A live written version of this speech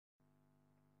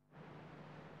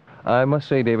I must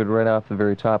say, David, right off the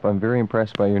very top, I'm very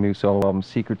impressed by your new solo album,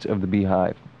 Secrets of the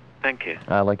Beehive. Thank you.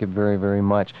 I like it very, very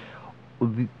much.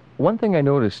 The, one thing I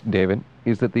noticed, David,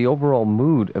 is that the overall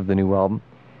mood of the new album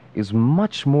is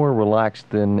much more relaxed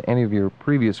than any of your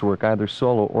previous work, either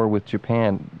solo or with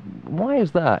Japan. Why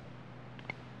is that?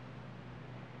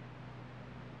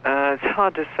 It's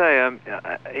hard to say.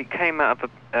 It came out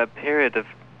of a period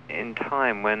in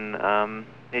time when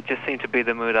it just seemed to be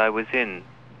the mood I was in.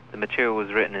 The material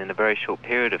was written in a very short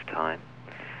period of time,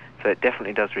 so it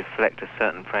definitely does reflect a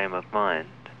certain frame of mind.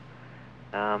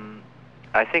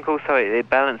 I think also it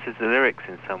balances the lyrics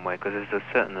in some way, because there's a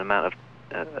certain amount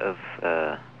of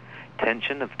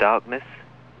tension, of darkness,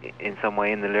 in some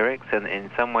way in the lyrics, and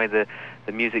in some way the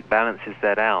music balances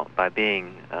that out by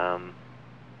being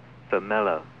so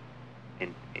mellow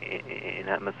in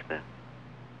atmosphere.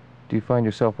 Do you find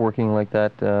yourself working like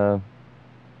that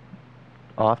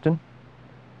often?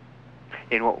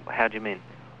 In what? How do you mean?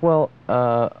 Well,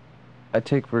 I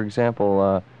take, for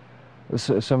example,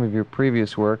 some of your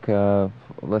previous work.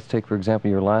 Let's take, for example,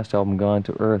 your last album, Gone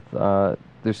to Earth.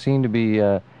 There seemed to be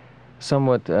there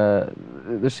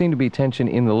seemed to be tension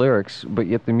in the lyrics, but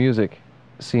yet the music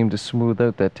seemed to smooth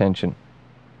out that tension.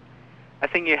 I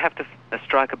think you have to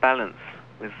strike a balance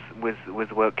with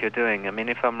the work you're doing. I mean,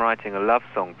 if I'm writing a love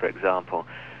song, for example,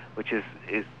 which is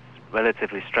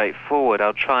relatively straightforward,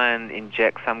 I'll try and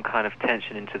inject some kind of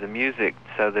tension into the music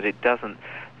so that it doesn't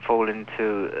fall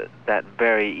into that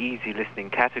very easy listening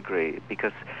category,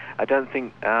 because I don't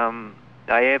think I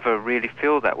ever really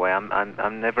feel that way.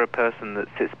 I'm never a person that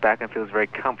sits back and feels very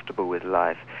comfortable with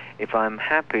life. If I'm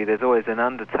happy, there's always an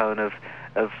undertone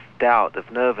of doubt,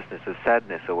 of nervousness, of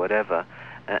sadness, or whatever,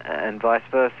 and vice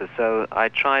versa. So I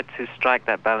try to strike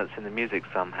that balance in the music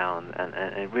somehow, and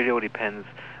it really all depends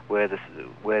where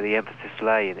the emphasis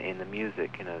lay in the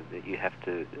music. You know, that you have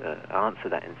to answer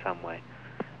that in some way.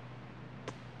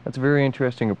 That's a very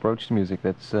interesting approach to music.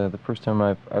 That's the first time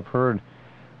I've heard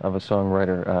of a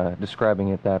songwriter describing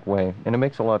it that way, and it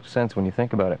makes a lot of sense when you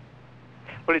think about it.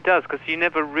 Well, it does, because you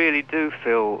never really do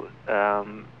feel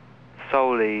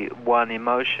solely one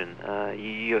emotion.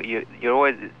 You're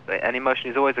always, an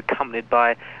emotion is always accompanied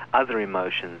by other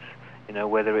emotions. You know,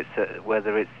 whether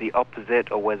it's the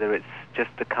opposite or whether it's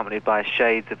just accompanied by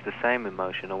shades of the same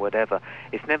emotion or whatever.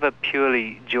 It's never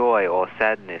purely joy or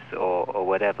sadness or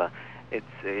whatever.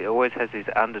 It always has these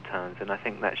undertones, and I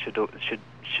think that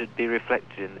should be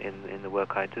reflected in the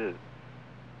work I do.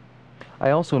 I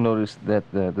also noticed that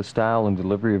the style and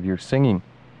delivery of your singing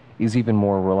is even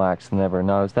more relaxed than ever.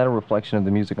 Now, is that a reflection of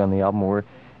the music on the album, or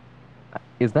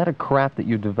is that a craft that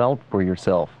you developed for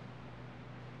yourself?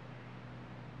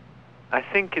 I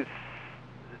think it's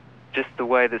just the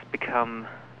way that's become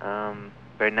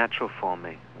very natural for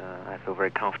me. I feel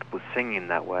very comfortable singing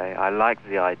that way. I like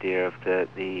the idea of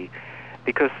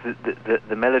because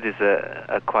the melodies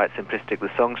are quite simplistic,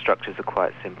 the song structures are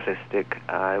quite simplistic.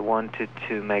 I wanted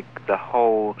to make the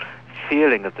whole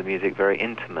feeling of the music very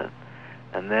intimate,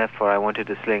 and therefore I wanted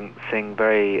to sing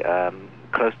very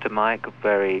close to mic,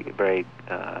 very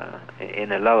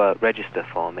in a lower register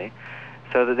for me,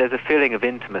 so that there's a feeling of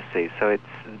intimacy. So it's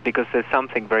because there's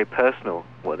something very personal.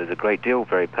 Well, there's a great deal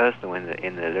very personal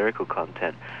in the lyrical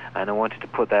content, and I wanted to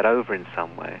put that over in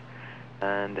some way.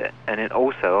 And it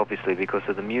also, obviously, because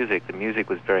of the music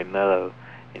was very mellow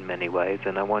in many ways,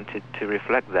 and I wanted to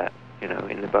reflect that, you know,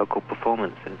 in the vocal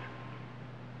performances.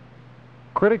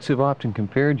 Critics have often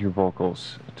compared your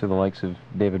vocals to the likes of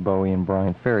David Bowie and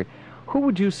Brian Ferry. Who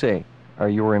would you say are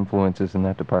your influences in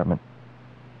that department?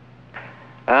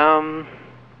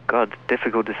 God,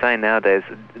 difficult to say nowadays.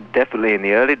 Definitely in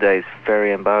the early days,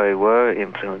 Ferry and Bowie were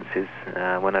influences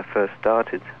when I first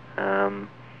started.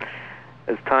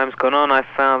 As time's gone on, I've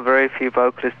found very few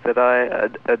vocalists that I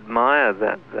admire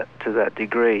that to that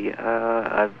degree.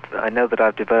 I know that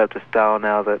I've developed a style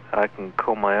now that I can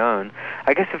call my own.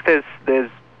 I guess if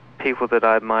there's people that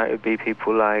I admire, it would be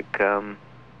people like,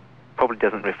 probably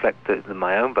doesn't reflect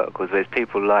my own vocals. There's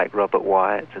people like Robert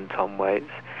Wyatt and Tom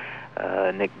Waits,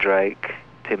 Nick Drake,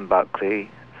 Tim Buckley,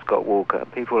 Scott Walker,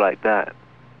 people like that.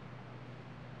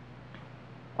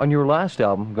 On your last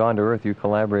album, Gone to Earth, you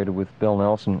collaborated with Bill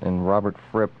Nelson and Robert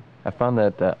Fripp. I found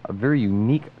that a very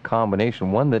unique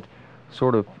combination, one that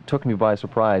sort of took me by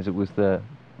surprise. It was the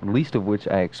least of which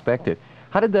I expected.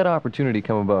 How did that opportunity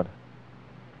come about?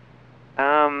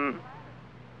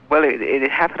 Well,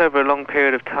 it happened over a long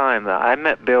period of time. I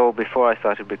met Bill before I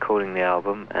started recording the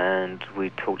album, and we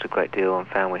talked a great deal and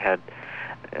found we had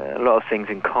a lot of things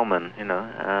in common, you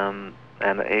know.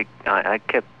 And I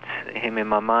kept him in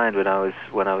my mind when I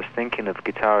was thinking of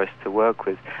guitarists to work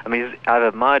with. I mean, I've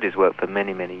admired his work for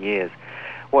many years.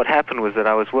 what happened was that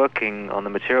I was working on the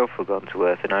material for Gone to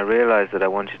Earth, and I realized that I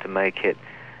wanted to make it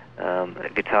a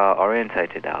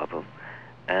guitar-orientated album.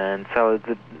 And so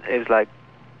it was like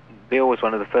Bill was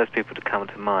one of the first people to come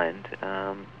to mind.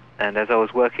 And as I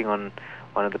was working on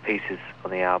one of the pieces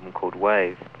on the album called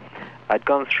Wave, I'd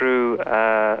gone through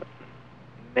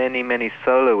many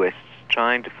soloists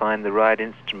trying to find the right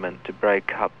instrument to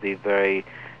break up the very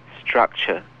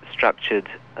structured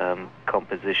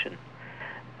composition.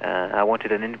 I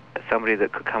wanted somebody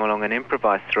that could come along and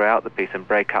improvise throughout the piece and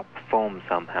break up the form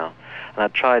somehow. And I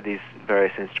tried these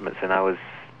various instruments, and I was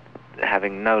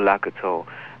having no luck at all.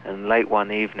 And late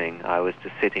one evening, I was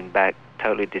just sitting back,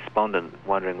 totally despondent,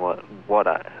 wondering what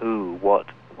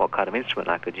kind of instrument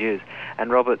I could use. And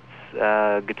Robert's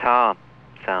guitar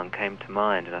sound came to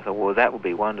mind, and I thought, well, that would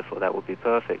be wonderful, that would be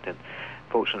perfect. And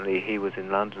fortunately, he was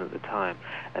in London at the time,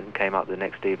 and came up the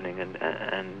next evening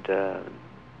and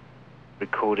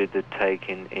recorded the take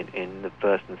in the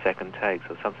first and second takes,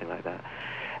 or something like that.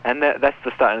 And that's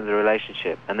the start of the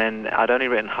relationship. And then I'd only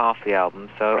written half the album,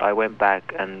 so I went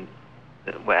back and,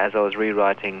 as I was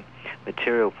rewriting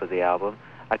material for the album,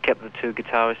 I kept the two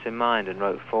guitarists in mind and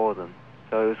wrote for them.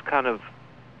 So it was kind of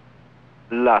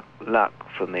luck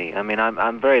for me. I mean,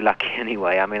 I'm very lucky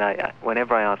anyway. I mean,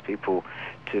 whenever I ask people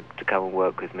to come and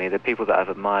work with me, the people that I've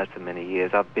admired for many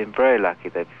years, I've been very lucky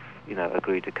they've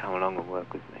agreed to come along and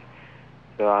work with me.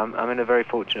 So I'm in a very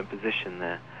fortunate position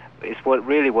there. It's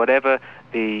whatever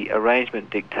the arrangement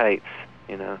dictates.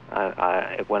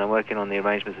 When I'm working on the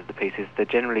arrangements of the pieces, they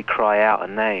generally cry out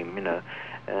a name,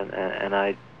 and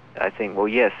I think, well,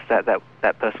 yes,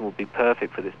 that person will be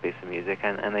perfect for this piece of music,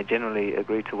 and they generally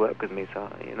agree to work with me. So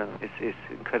it's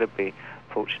incredibly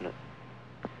fortunate.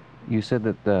 You said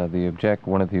that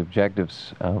one of the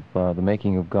objectives of the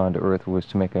making of Gone to Earth was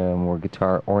to make a more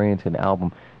guitar-oriented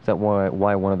album. Is that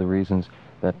why one of the reasons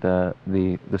that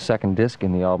the second disc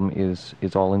in the album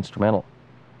is all instrumental?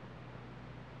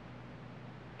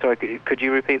 Sorry, could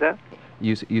you repeat that?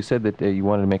 You said that you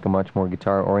wanted to make a much more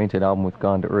guitar-oriented album with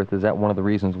Gone to Earth. Is that one of the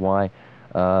reasons why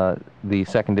the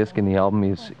second disc in the album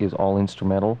is all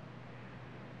instrumental?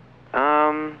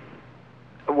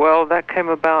 Well, that came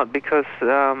about because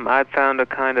I'd found a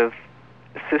kind of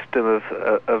system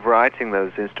of writing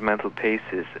those instrumental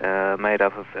pieces made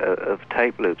up of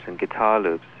tape loops and guitar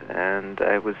loops, and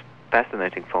it was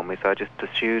fascinating for me, so I just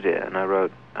pursued it, and I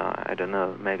wrote, I don't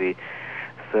know, maybe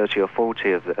 30 or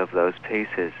 40 of those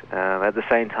pieces at the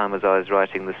same time as I was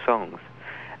writing the songs.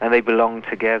 And they belong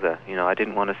together. I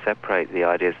didn't want to separate the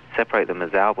ideas, separate them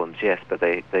as albums, yes, but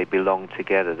they belong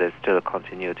together. There's still a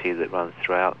continuity that runs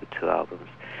throughout the two albums.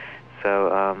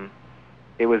 So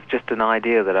it was just an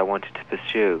idea that I wanted to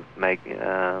pursue,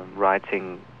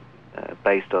 writing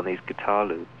based on these guitar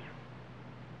loops.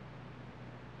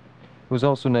 It was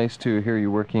also nice to hear you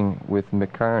working with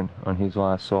Mick Karn on his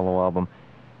last solo album.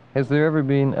 Has there ever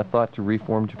been a thought to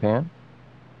reform Japan?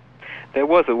 There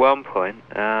was at one point.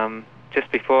 Just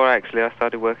before, actually, I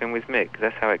started working with Mick.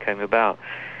 That's how it came about.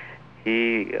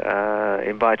 He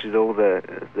invited all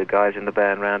the guys in the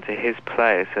band round to his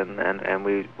place, and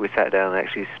we sat down and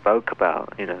actually spoke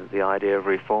about, the idea of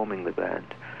reforming the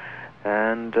band.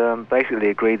 And basically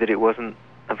agreed that it wasn't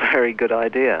a very good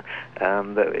idea,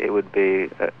 that it would be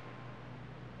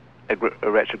a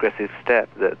retrogressive step,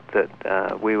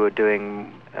 that we were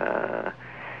doing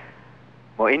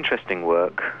more interesting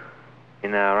work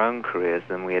in our own careers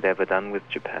than we had ever done with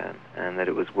Japan, and that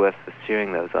it was worth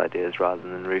pursuing those ideas rather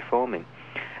than reforming.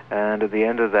 And at the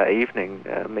end of that evening,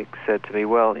 Mick said to me,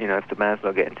 well, if the band's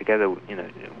not getting together,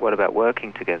 what about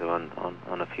working together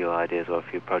on a few ideas or a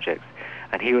few projects?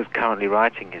 And he was currently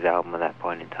writing his album at that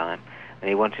point in time, and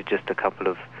he wanted just a couple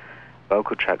of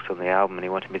vocal tracks on the album, and he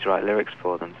wanted me to write lyrics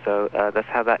for them. So that's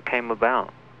how that came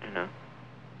about,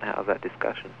 out of that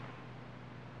discussion.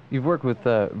 You've worked with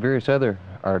various other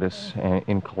artists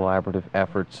in collaborative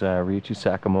efforts, Ryuichi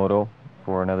Sakamoto,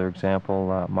 for another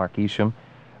example, Mark Isham.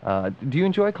 Do you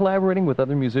enjoy collaborating with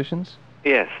other musicians?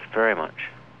 Yes, very much,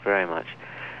 very much.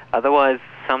 Otherwise,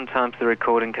 sometimes the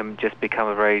recording can just become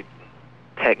a very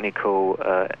technical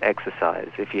exercise.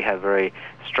 If you have very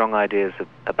strong ideas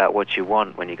about what you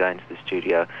want when you go into the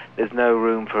studio, there's no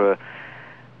room for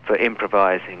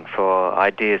improvising, for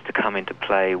ideas to come into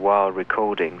play while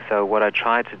recording. So what I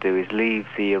try to do is leave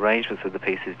the arrangements of the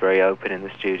pieces very open in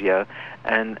the studio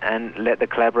and let the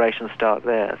collaboration start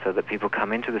there, so that people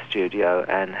come into the studio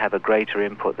and have a greater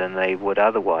input than they would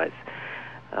otherwise.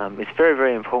 It's very,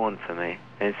 very important for me.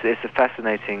 It's a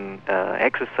fascinating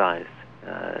exercise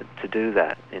to do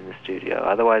that in the studio.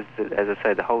 Otherwise, as I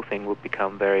say, the whole thing would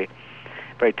become very,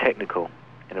 very technical.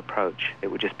 in approach.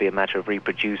 It would just be a matter of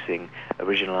reproducing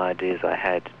original ideas I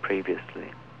had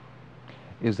previously.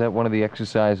 Is that one of the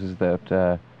exercises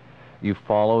that you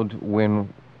followed when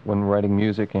writing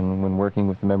music and when working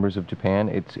with the members of Japan?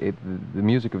 The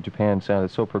music of Japan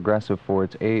sounded so progressive for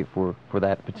its for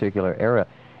that particular era.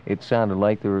 It sounded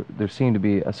like there seemed to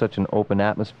be such an open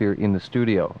atmosphere in the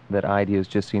studio that ideas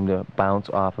just seemed to bounce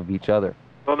off of each other.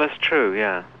 Well, that's true,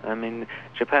 yeah. I mean,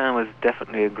 Japan was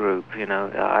definitely a group, you know.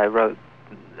 I wrote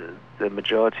the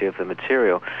majority of the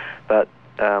material, but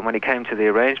when it came to the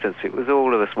arrangements, it was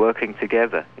all of us working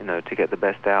together, you know, to get the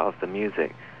best out of the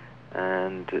music.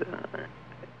 And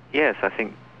yes, I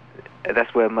think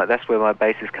that's where my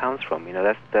basis comes from. You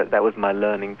know, that was my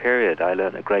learning period. I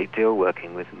learned a great deal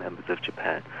working with members of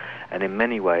Japan, and in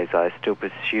many ways, I still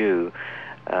pursue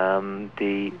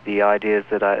the ideas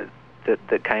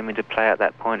that came into play at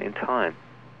that point in time.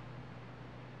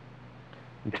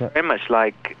 It's very much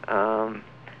like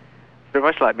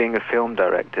being a film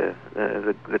director.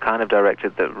 The kind of director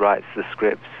that writes the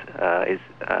scripts,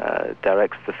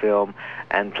 directs the film,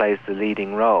 and plays the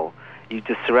leading role. You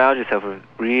just surround yourself with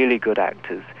really good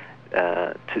actors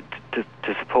to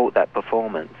support that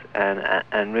performance,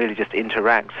 and really just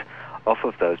interact off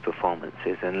of those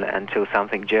performances, and until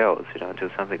something gels, you know, until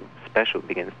something special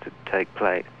begins to take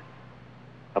place.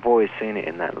 I've always seen it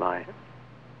in that light.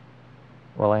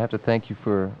 Well, I have to thank you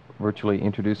for virtually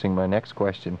introducing my next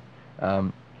question.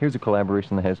 Here's a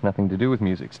collaboration that has nothing to do with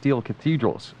music. Steel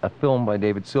Cathedrals, a film by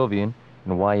David Sylvian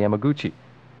and Y. Yamaguchi.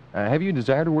 Have you a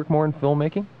desire to work more in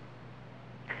filmmaking?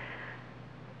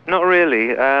 Not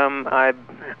really. I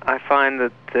find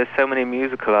that there's so many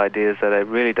musical ideas that I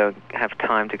really don't have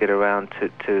time to get around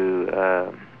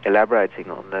to elaborating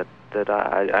on, that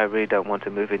I really don't want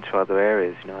to move into other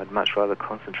areas. You know, I'd much rather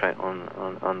concentrate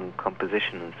on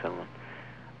composition and so on.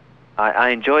 I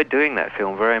enjoyed doing that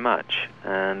film very much,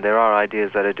 and there are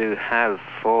ideas that I do have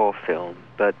for film,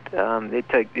 but it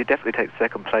definitely takes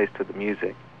second place to the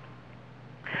music.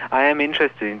 I am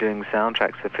interested in doing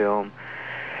soundtracks for film,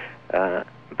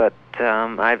 but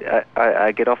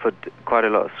I get offered quite a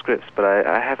lot of scripts, but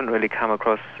I haven't really come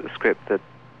across a script that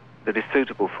is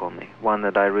suitable for me, one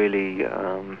that I really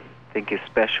think is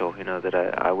special, you know, that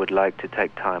I would like to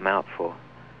take time out for.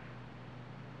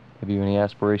 Have you any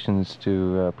aspirations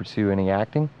to pursue any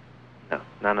acting? No,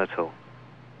 none at all.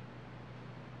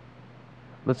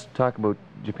 Let's talk about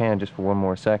Japan just for one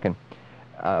more second.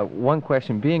 One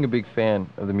question, being a big fan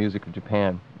of the music of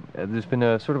Japan, there's been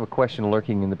a sort of a question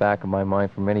lurking in the back of my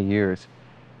mind for many years,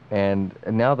 and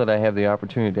now that I have the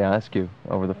opportunity to ask you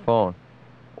over the phone,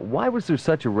 why was there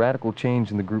such a radical change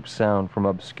in the group's sound from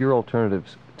obscure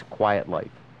alternatives to quiet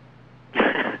life?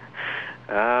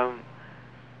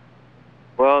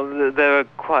 Well, there are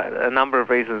quite a number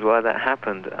of reasons why that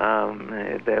happened.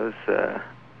 There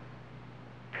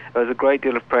was a great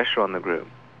deal of pressure on the group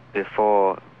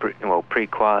before,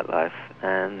 pre-Quiet Life,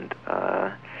 and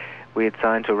we had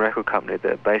signed to a record company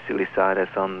that basically signed us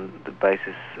on the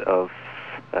basis of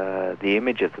the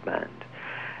image of the band.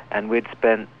 And we'd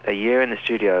spent a year in the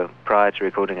studio prior to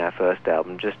recording our first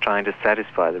album just trying to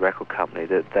satisfy the record company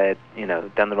that they'd, you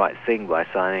know, done the right thing by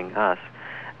signing us.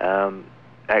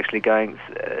 Actually going,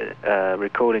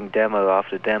 recording demo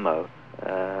after demo,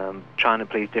 trying to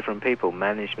please different people,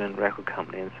 management, record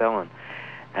company, and so on.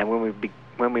 And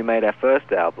when we made our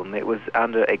first album, it was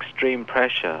under extreme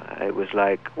pressure. It was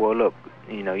like, well, look,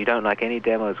 you know, you don't like any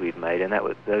demos we've made, and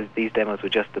these demos were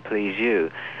just to please you.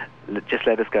 Just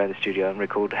let us go in the studio and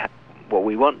record what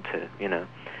we want to, you know.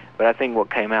 But I think what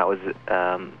came out was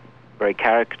very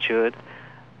caricatured.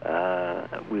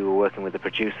 We were working with a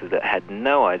producer that had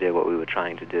no idea what we were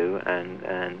trying to do,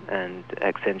 and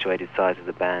accentuated sides of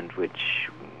the band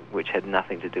which had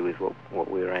nothing to do with what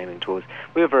we were aiming towards.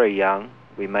 We were very young.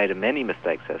 We made many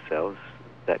mistakes ourselves.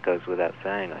 That goes without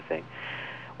saying, I think.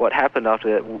 What happened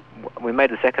after that, we made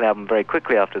the second album very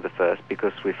quickly after the first,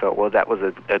 because we felt, well, that was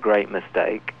a great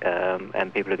mistake,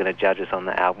 and people are going to judge us on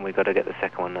the album. We've got to get the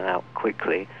second one out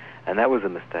quickly, and that was a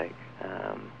mistake.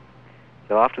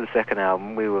 So after the second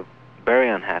album, we were very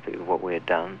unhappy with what we had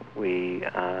done. We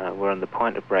were on the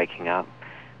point of breaking up.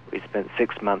 We spent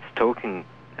 6 months talking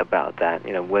about that,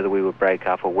 you know, whether we would break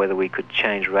up or whether we could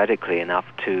change radically enough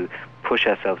to push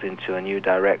ourselves into a new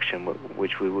direction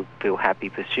which we would feel happy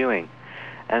pursuing.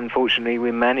 And fortunately,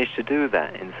 we managed to do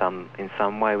that in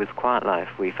some way with Quiet Life.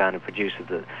 We found a producer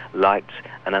that liked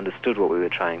and understood what we were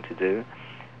trying to do.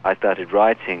 I started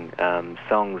writing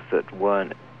songs that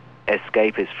weren't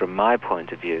escapist from my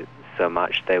point of view so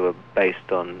much. They were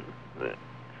based on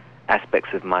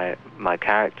aspects of my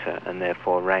character, and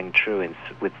therefore rang true in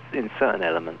certain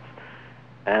elements.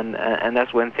 And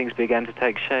that's when things began to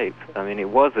take shape. I mean, it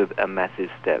was a massive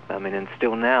step. I mean, and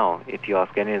still now, if you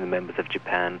ask any of the members of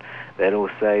Japan, they'll all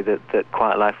say that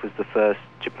Quiet Life was the first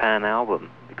Japan album,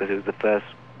 because it was the first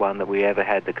one that we ever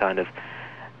had the kind of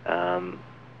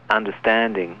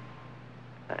understanding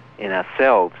in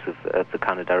ourselves of the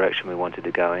kind of direction we wanted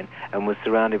to go in, and was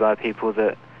surrounded by people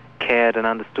that cared and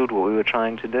understood what we were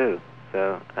trying to do.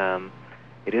 So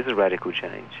it is a radical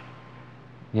change.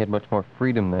 You had much more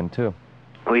freedom then, too.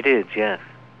 We did, yes.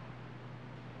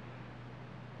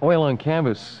 Oil on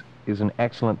Canvas is an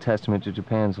excellent testament to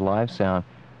Japan's live sound.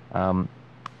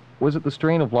 Was it the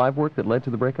strain of live work that led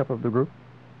to the breakup of the group?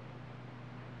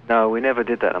 No, we never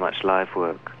did that much live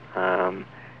work. In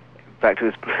fact,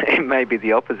 it may be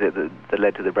the opposite that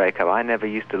led to the breakup. I never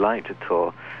used to like to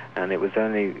tour, and it was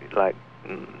only like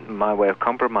my way of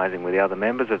compromising with the other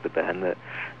members of the band that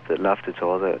loved to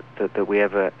tour that we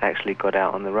ever actually got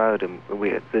out on the road, and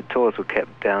the tours were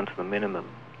kept down to the minimum.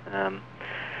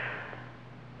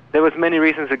 There was many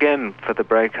reasons again for the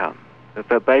breakup,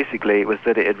 but basically it was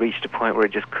that it had reached a point where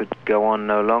it just could go on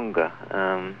no longer.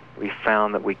 We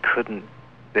found that we couldn't.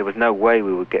 There was no way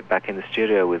we would get back in the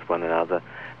studio with one another,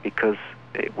 because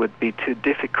it would be too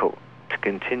difficult to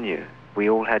continue. We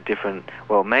all had different,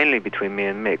 well, mainly between me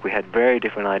and Mick, we had very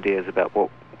different ideas about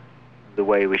the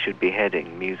way we should be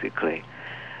heading musically.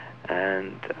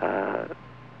 And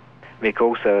Mick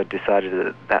also had decided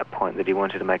at that point that he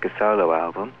wanted to make a solo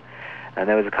album. And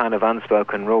there was a kind of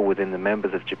unspoken rule within the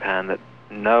members of Japan that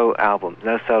no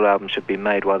solo album should be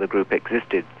made while the group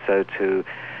existed, so to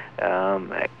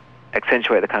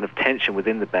accentuate the kind of tension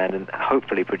within the band and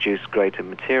hopefully produce greater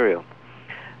material.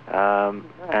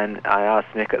 And I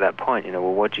asked Nick at that point,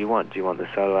 well, what do you want? Do you want the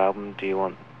solo album? Do you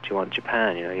want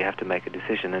Japan? You have to make a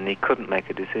decision. And he couldn't make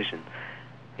a decision.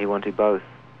 He wanted both.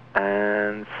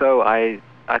 And so I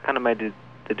kind of made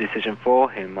the decision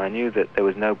for him. I knew that there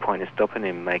was no point in stopping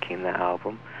him making that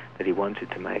album that he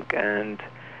wanted to make. And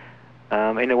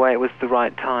in a way, it was the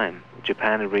right time.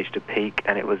 Japan had reached a peak,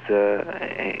 and it was,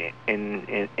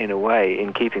 in a way,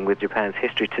 in keeping with Japan's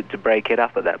history, to break it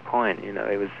up at that point.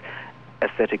 It was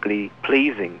aesthetically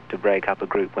pleasing to break up a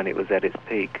group when it was at its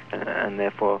peak, and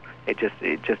therefore it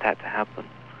just had to happen.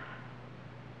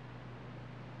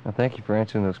 Well, thank you for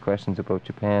answering those questions about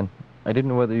Japan. I didn't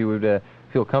know whether you would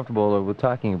feel comfortable with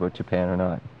talking about Japan or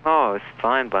not. Oh, it's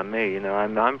fine by me.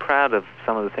 I'm proud of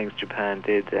some of the things Japan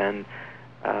did, and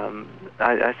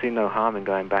I see no harm in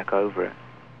going back over it.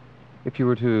 If you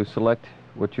were to select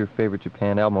what's your favorite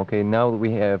Japan album, okay, now that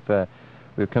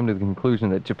we've come to the conclusion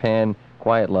that Japan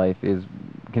Quiet Life is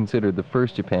considered the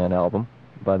first Japan album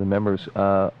by the members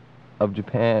of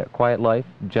Japan Quiet Life,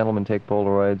 Gentlemen Take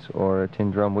Polaroids, or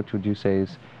Tin Drum, which would you say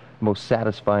is the most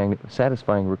satisfying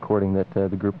recording that the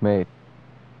group made?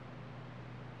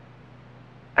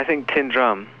 I think Tin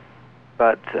Drum,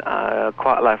 but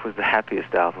Quiet Life was the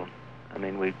happiest album. I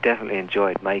mean, we definitely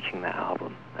enjoyed making that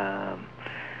album.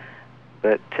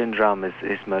 But Tin Drum is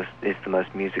the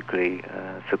most musically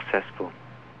successful.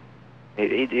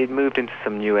 It moved into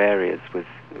some new areas with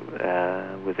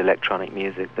electronic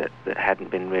music that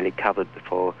hadn't been really covered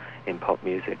before in pop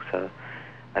music. So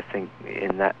I think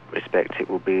in that respect it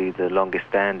will be the longest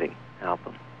standing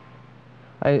album.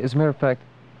 As a matter of fact,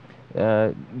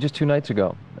 just 2 nights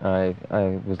ago, I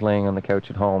was laying on the couch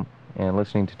at home and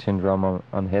listening to Tin Drum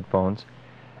on the headphones,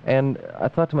 and I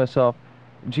thought to myself,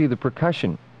 gee, the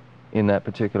percussion in that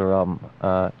particular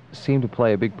album seemed to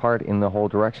play a big part in the whole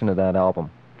direction of that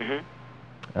album.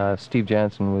 Mm-hmm. Steve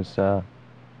Jansen was the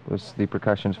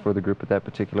percussionist for the group at that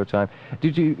particular time.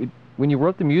 When you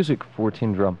wrote the music for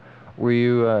Tin Drum, were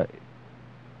you,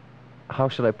 how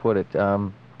should I put it?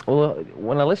 Well,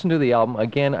 when I listened to the album,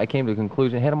 again, I came to the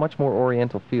conclusion it had a much more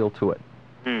oriental feel to it.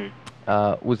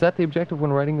 Was that the objective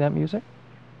when writing that music?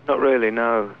 Not really,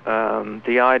 no.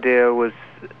 The idea was,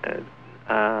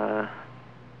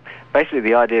 basically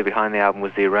the idea behind the album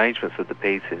was the arrangements of the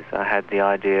pieces. I had the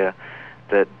idea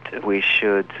that we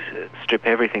should strip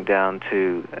everything down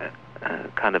to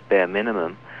kind of bare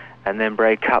minimum, and then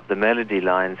break up the melody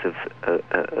lines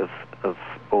of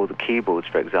all the keyboards,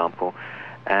 for example,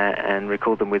 and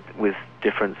record them with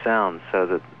different sounds, so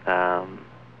that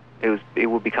it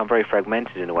would become very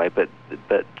fragmented in a way, but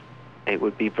it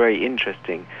would be very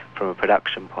interesting from a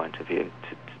production point of view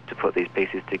to put these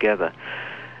pieces together.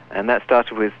 And that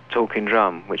started with Talking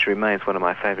Drum, which remains one of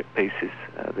my favorite pieces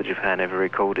that Japan ever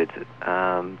recorded.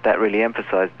 That really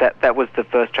emphasized, that was the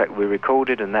first track we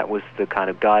recorded, and that was the kind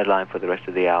of guideline for the rest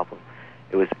of the album.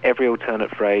 It was every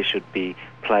alternate phrase should be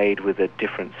played with a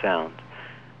different sound.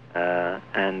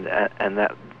 And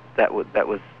that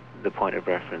was the point of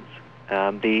reference.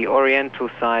 The Oriental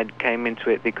side came into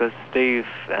it because Steve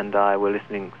Jansen and I were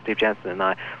listening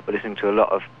to a lot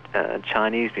of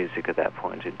Chinese music at that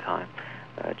point in time,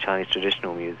 Chinese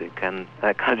traditional music, and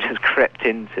that kind of just crept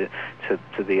into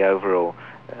the overall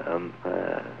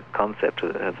concept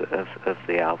of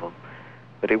the album.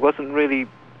 But it wasn't really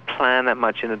planned that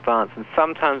much in advance, and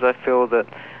sometimes I feel that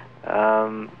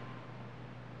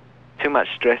too much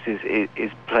stress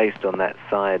is placed on that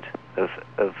side of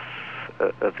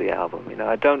the album. You know,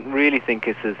 I don't really think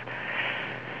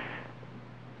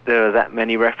there are that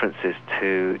many references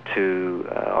to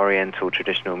Oriental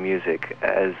traditional music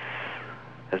as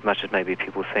much as maybe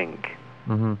people think.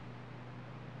 Mm-hmm.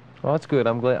 Well, that's good.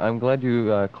 I'm glad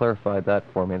you clarified that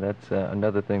for me. That's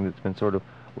another thing that's been sort of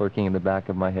lurking in the back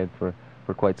of my head for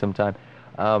quite some time.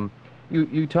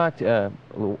 You talked a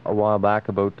while back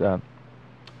about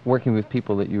working with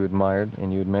people that you admired,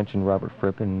 and you had mentioned Robert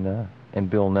Fripp and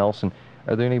Bill Nelson.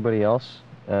 Are there anybody else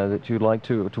that you'd like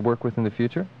to work with in the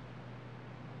future?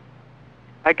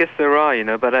 I guess there are, you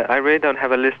know, but I really don't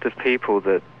have a list of people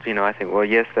that, you know, I think, well,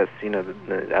 yes, that's, you know,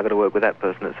 I've got to work with that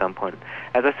person at some point.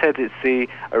 As I said, it's the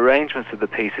arrangements of the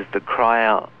pieces that cry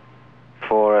out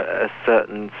for a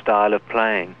certain style of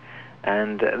playing.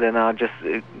 And then I'll just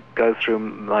go through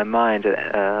my mind,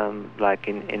 like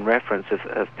in reference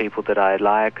of people that I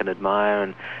like and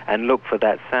admire, and look for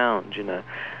that sound, you know.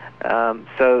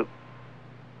 So,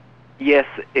 yes,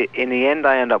 in the end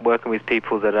I end up working with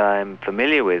people that I'm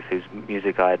familiar with, whose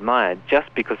music I admire,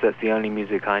 just because that's the only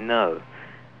music I know.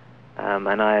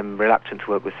 And I'm reluctant to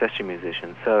work with session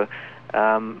musicians. So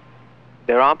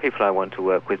there are people I want to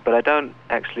work with, but I don't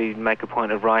actually make a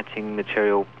point of writing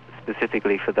material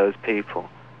specifically for those people,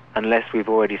 unless we've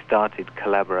already started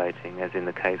collaborating, as in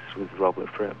the case with Robert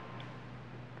Fripp.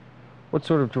 What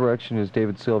sort of direction is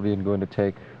David Sylvian going to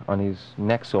take on his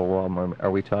next solo album?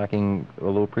 Are we talking a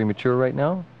little premature right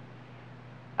now?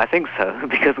 I think so,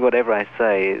 because whatever I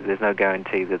say, there's no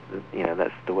guarantee that, you know,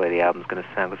 that's the way the album's going to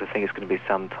sound, because I think it's going to be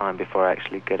some time before I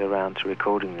actually get around to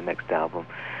recording the next album.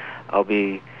 I'll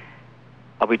be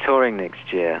touring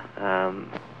next year,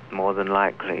 more than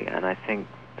likely, and I think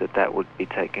that would be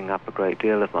taking up a great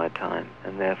deal of my time,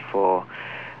 and therefore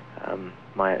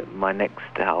my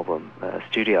next album,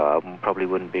 studio album, probably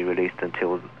wouldn't be released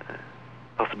until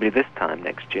possibly this time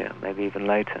next year, maybe even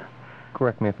later.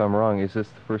 Correct me if I'm wrong, is this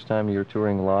the first time you're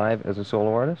touring live as a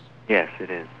solo artist? Yes,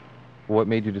 it is. What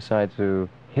made you decide to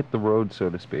hit the road, so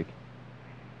to speak?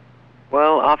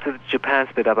 Well, after the Japan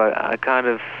split up, I kind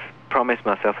of promised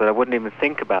myself that I wouldn't even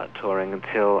think about touring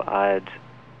until I'd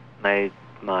made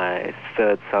my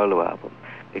third solo album,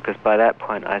 because by that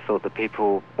point I thought that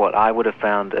I would have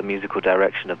found a musical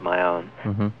direction of my own,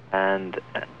 mm-hmm. and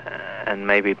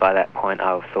maybe by that point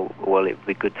I thought, well, it would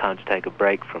be a good time to take a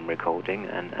break from recording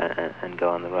and go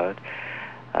on the road.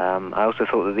 I also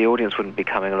thought that the audience wouldn't be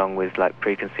coming along with like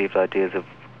preconceived ideas of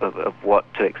what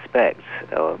to expect,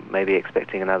 or maybe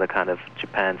expecting another kind of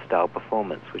Japan-style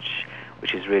performance, which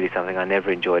is really something I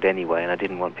never enjoyed anyway, and I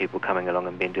didn't want people coming along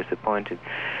and being disappointed.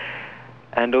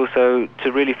 And also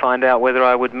to really find out whether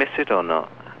I would miss it or not.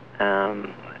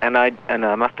 And I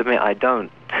must admit I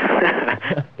don't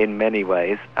in many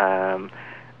ways.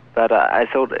 But I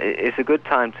thought it's a good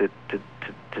time to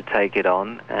take it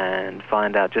on and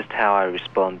find out just how I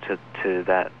respond to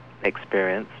that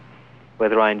experience.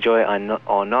 Whether I enjoy it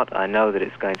or not, I know that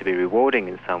it's going to be rewarding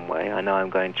in some way. I know I'm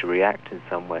going to react in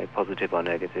some way, positive or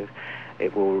negative.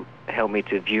 It will help me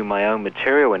to view my own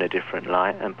material in a different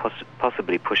light, and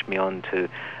possibly push me on to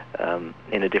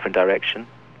in a different direction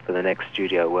for the next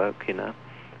studio work, you know.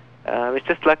 It's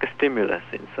just like a stimulus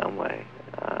in some way.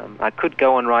 I could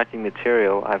go on writing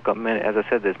material. I've got many, as I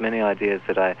said, there's many ideas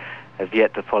that I have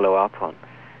yet to follow up on.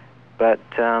 But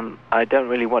I don't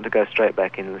really want to go straight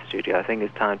back into the studio. I think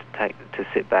it's time to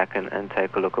sit back and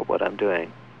take a look at what I'm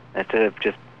doing. Instead of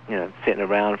just, you know, sitting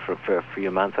around for a few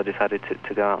months, I decided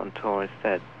to go out on tour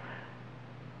instead.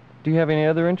 Do you have any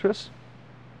other interests?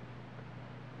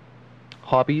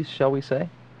 Hobbies, shall we say?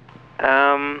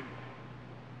 I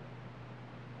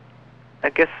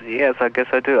guess, yes, I guess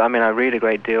I do. I mean, I read a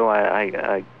great deal.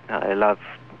 I love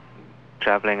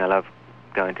traveling. I love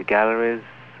going to galleries.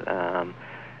 I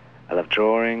love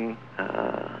drawing.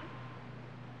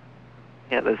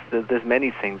 Yeah, there's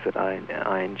many things that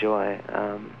I enjoy.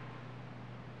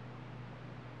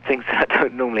 Things that I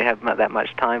don't normally have that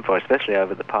much time for, especially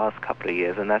over the past couple of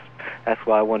years, and that's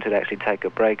why I wanted to actually take a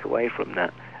break away from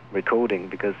that recording,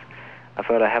 because I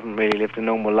felt I haven't really lived a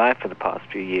normal life for the past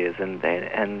few years, and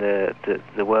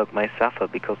the work may suffer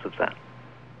because of that.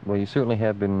 Well, you certainly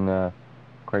have been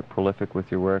quite prolific with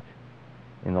your work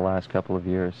in the last couple of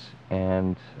years,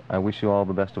 and I wish you all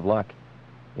the best of luck.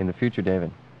 in the future,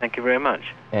 David. Thank you very much.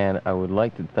 And I would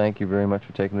like to thank you very much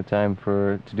for taking the time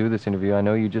to do this interview. I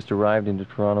know you just arrived into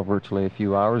Toronto virtually a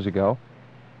few hours ago,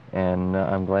 and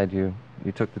I'm glad you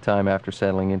took the time after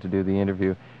settling in to do the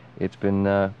interview. It's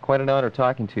been quite an honor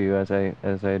talking to you. As I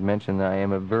had mentioned, I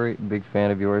am a very big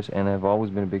fan of yours, and I've always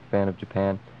been a big fan of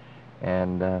Japan.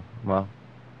 And well,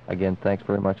 again, thanks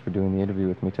very much for doing the interview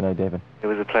with me tonight, David. It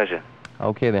was a pleasure.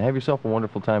 Okay, then. Have yourself a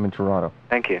wonderful time in Toronto.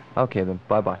 Thank you. Okay, then.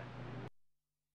 Bye-bye.